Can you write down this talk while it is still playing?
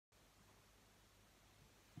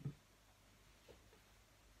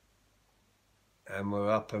and we're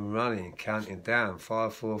up and running, counting down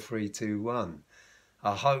 5, 4, 3, 2, 1.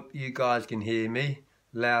 I hope you guys can hear me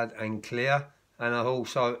loud and clear, and I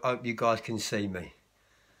also hope you guys can see me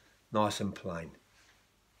nice and plain.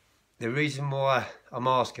 The reason why I'm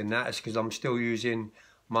asking that is because I'm still using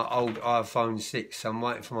my old iPhone 6. I'm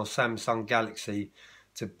waiting for my Samsung Galaxy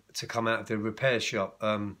to come out of the repair shop.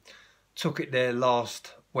 Took it there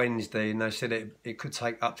last Wednesday and they said it could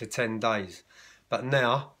take up to 10 days. But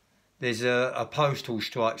now there's a postal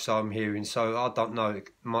strike, so I'm hearing, so I don't know, it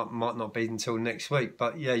might not be until next week.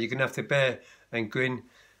 But yeah, you're going to have to bear and grin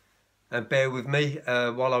and bear with me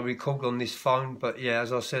while I record on this phone. But yeah,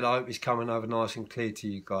 as I said, I hope it's coming over nice and clear to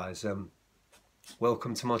you guys.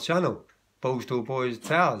 Welcome to my channel, Boolsdale Boys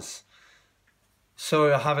Towers.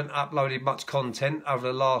 Sorry I haven't uploaded much content over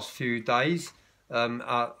the last few days.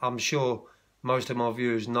 I'm sure most of my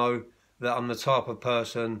viewers know that I'm the type of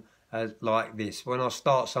person like this. When I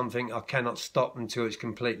start something, I cannot stop until it's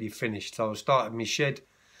completely finished. So I started my shed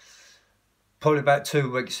probably about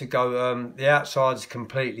 2 weeks ago. The outside's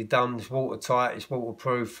completely done. It's watertight, it's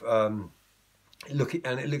waterproof. And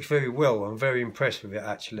it looks very well. I'm very impressed with it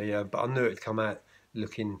actually. But I knew it'd come out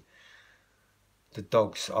looking the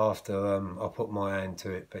dogs after I put my hand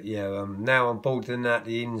to it. But yeah, now I'm boarding out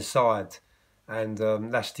the inside, and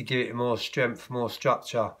that's to give it more strength, more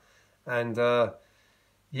structure, and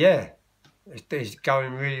yeah, it's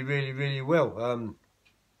going really well.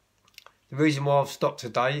 The reason why I've stopped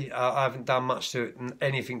today, I haven't done much to it,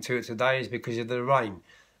 anything to it today, is because of the rain,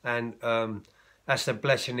 and that's a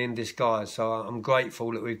blessing in disguise. So I'm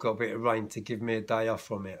grateful that we've got a bit of rain to give me a day off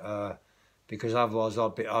from it, because otherwise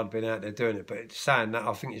I'd been out there doing it. But saying that,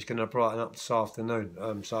 I think it's going to brighten up this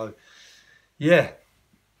afternoon. So yeah,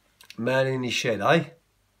 man in his shed, eh?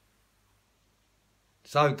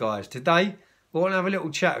 So guys, today what I want to have a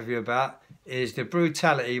little chat with you about is the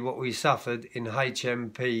brutality what we suffered in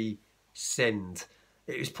HMP Send.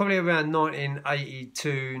 It was probably around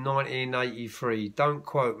 1982, 1983. Don't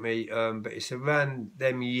quote me, but it's around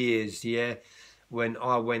them years, yeah, when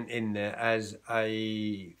I went in there as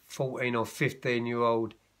a 14 or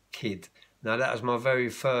 15-year-old kid. Now that was my very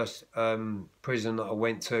first prison that I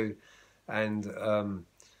went to, and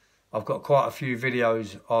I've got quite a few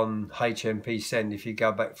videos on HMP Send if you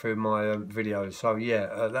go back through my videos. So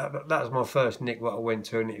yeah, that was my first nick what I went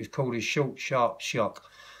to, and it was called a short, sharp shock.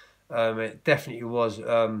 It definitely was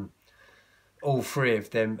all three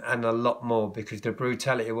of them and a lot more, because the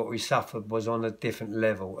brutality of what we suffered was on a different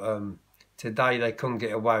level. Today they couldn't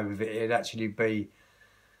get away with it. It'd actually be,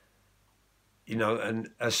 you know,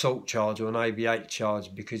 an assault charge or an ABH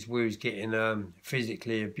charge, because we was getting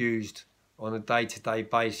physically abused on a day-to-day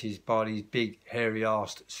basis by these big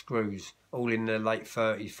hairy-arsed screws, all in their late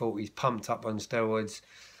 30s, 40s, pumped up on steroids,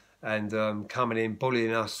 and coming in,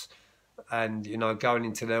 bullying us, and, you know, going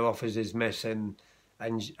into their officers' mess and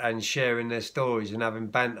sharing their stories and having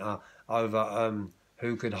banter over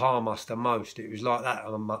who could harm us the most. It was like that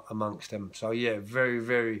amongst them. So yeah,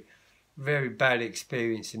 very bad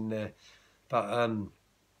experience in there. But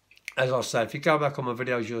as I say, if you go back on my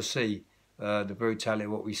videos, you'll see the brutality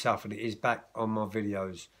of what we suffered. It is back on my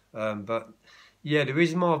videos. But yeah, the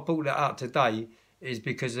reason why I've brought that up today is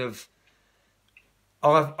because of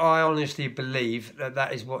I honestly believe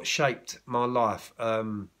that is what shaped my life.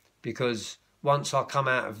 Because once I come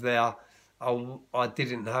out of there, I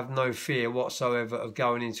didn't have no fear whatsoever of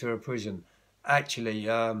going into a prison. Actually,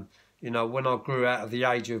 you know, when I grew out of the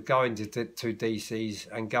age of going to DCs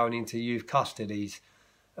and going into youth custodies,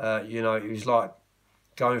 you know, it was like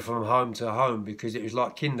going from home to home, because it was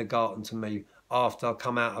like kindergarten to me after I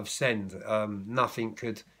come out of Send. Nothing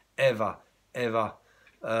could ever have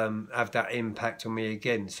that impact on me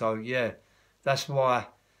again. So yeah, that's why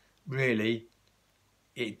really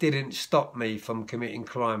it didn't stop me from committing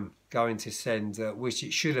crime going to Send, which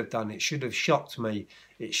it should have done. It should have shocked me.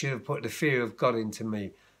 It should have put the fear of God into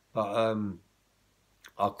me. But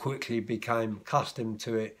I quickly became accustomed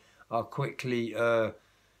to it. I quickly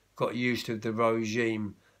got used to the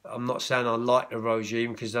regime. I'm not saying I like the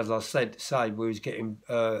regime, because as I said, we was getting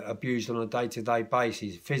abused on a day-to-day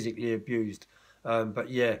basis, physically abused. But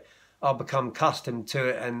yeah, I become accustomed to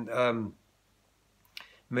it, and a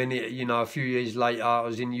few years later, I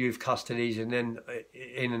was in youth custodies, and then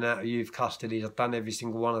in and out of youth custodies. I've done every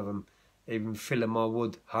single one of them, even Phillimore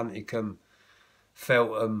Wood, Huntingcombe,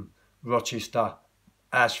 Feltham, Rochester,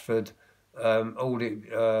 Ashford, all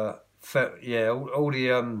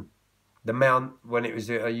the Mount when it was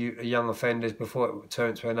a young offenders before it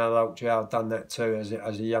turned to an adult jail. I've done that too as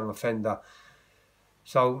a young offender.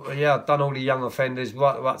 So yeah, I've done all the young offenders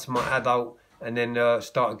right to my adult, and then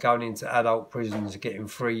started going into adult prisons, getting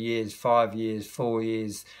 3 years, 5 years, 4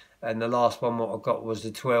 years, and the last one what I got was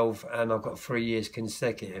the 12, and I got 3 years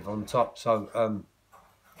consecutive on top. So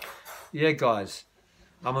yeah, guys,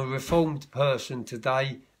 I'm a reformed person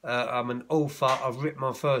today. I'm an author. I've written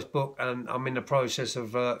my first book, and I'm in the process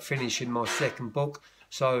of finishing my second book.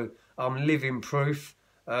 So I'm living proof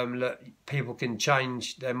that people can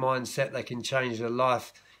change their mindset, they can change their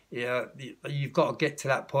life. Yeah, you've got to get to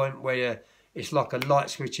that point where it's like a light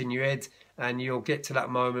switch in your head, and you'll get to that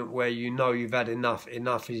moment where you know you've had enough.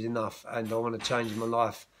 Enough is enough, and I want to change my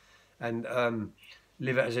life and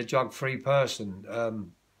live it as a drug-free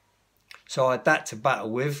person. So I had that to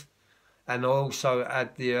battle with, and I also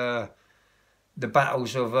had the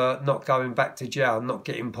battles of not going back to jail, not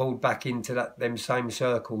getting pulled back into them same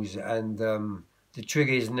circles, and the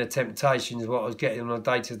triggers and the temptations what I was getting on a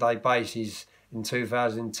day-to-day basis in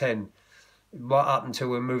 2010, right up until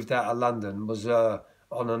we moved out of London, was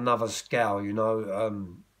on another scale, you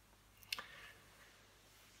know.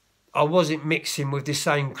 I wasn't mixing with the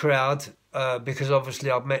same crowd because obviously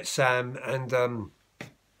I've met Sam and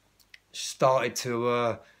started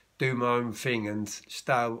to do my own thing and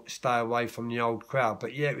stay away from the old crowd.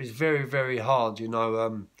 But yeah, it was very, very hard, you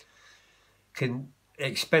know,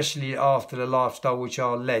 especially after the lifestyle which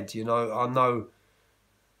I led, you know. I know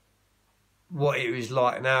what it was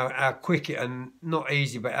like now, how quick it, and not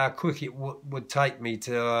easy, but how quick it would take me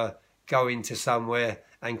to go into somewhere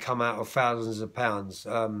and come out of thousands of pounds.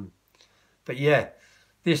 But yeah,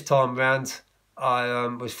 this time round, I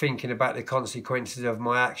was thinking about the consequences of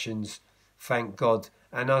my actions, thank God.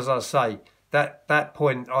 And as I say, that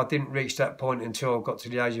point, I didn't reach that point until I got to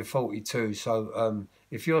the age of 42. So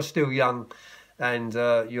if you're still young and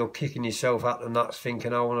you're kicking yourself up the nuts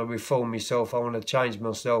thinking, I want to reform myself, I want to change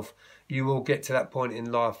myself, you will get to that point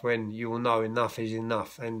in life when you will know enough is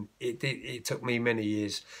enough. And it took me many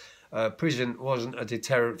years. Prison wasn't a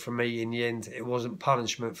deterrent for me in the end. It wasn't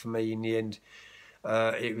punishment for me in the end.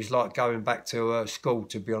 It was like going back to school,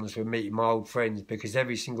 to be honest, with meeting my old friends, because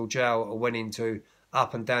every single jail I went into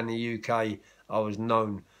up and down the UK, I was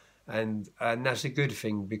known. And that's a good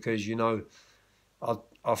thing, because, you know,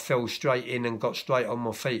 I fell straight in and got straight on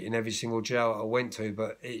my feet in every single jail I went to,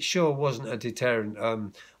 but it sure wasn't a deterrent.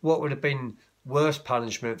 What would have been worse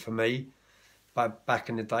punishment for me back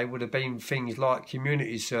in the day would have been things like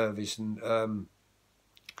community service and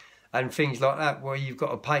things like that, where you've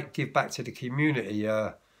got to give back to the community.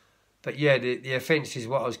 But yeah, the offences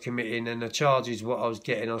what I was committing and the charges what I was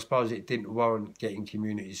getting, I suppose it didn't warrant getting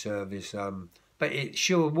community service. But it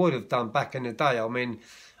sure would have done back in the day. I mean,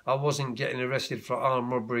 I wasn't getting arrested for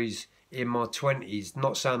armed robberies in my 20s.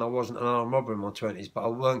 Not saying I wasn't an armed robber in my 20s, but I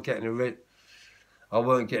weren't getting arrested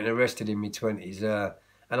in my 20s.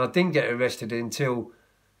 And I didn't get arrested until,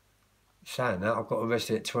 saying that, I got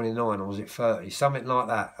arrested at 29, or was it 30? Something like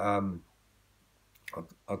that. I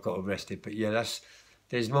got arrested. But yeah,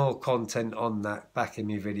 there's more content on that back in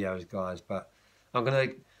my videos, guys. But I'm going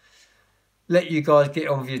to let you guys get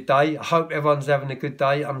on with your day. I hope everyone's having a good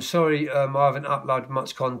day. I'm sorry I haven't uploaded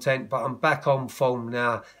much content, but I'm back on form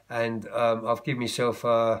now, and I've given myself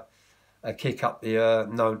a kick up the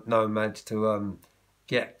nomads to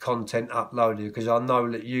get content uploaded, because I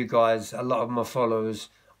know that you guys, a lot of my followers,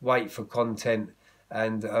 wait for content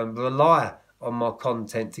and rely on my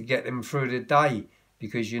content to get them through the day,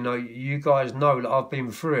 because, you know, you guys know that I've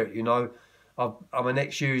been through it. You know, I'm an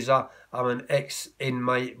ex-user, I'm an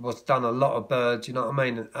ex-inmate what's done a lot of birds, you know what I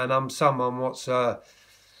mean, and I'm someone what's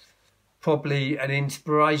probably an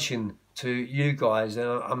inspiration to you guys, and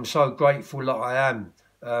I'm so grateful that I am.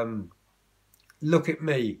 Look at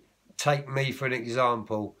me, take me for an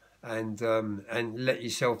example, and let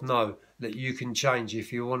yourself know that you can change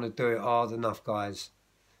if you want to do it hard enough, guys.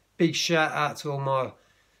 Big shout out to all my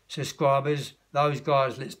subscribers, those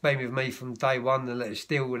guys that's been with me from day one and that are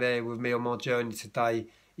still there with me on my journey today.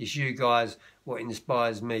 It's you guys what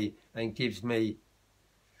inspires me and gives me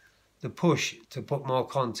the push to put more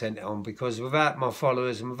content on, because without my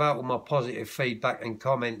followers and without all my positive feedback and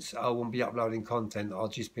comments, I won't be uploading content. I'll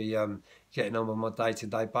just be getting on with my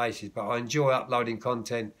day-to-day basis. But I enjoy uploading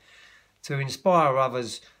content to inspire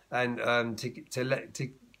others and to let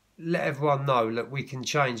everyone know that we can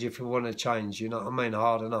change if we want to change. You know what I mean?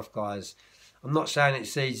 Hard enough, guys. I'm not saying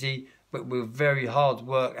it's easy, but with very hard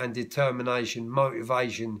work and determination,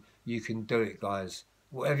 motivation, you can do it, guys.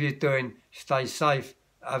 Whatever you're doing, stay safe.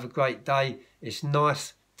 Have a great day. It's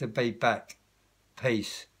nice to be back.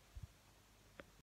 Peace.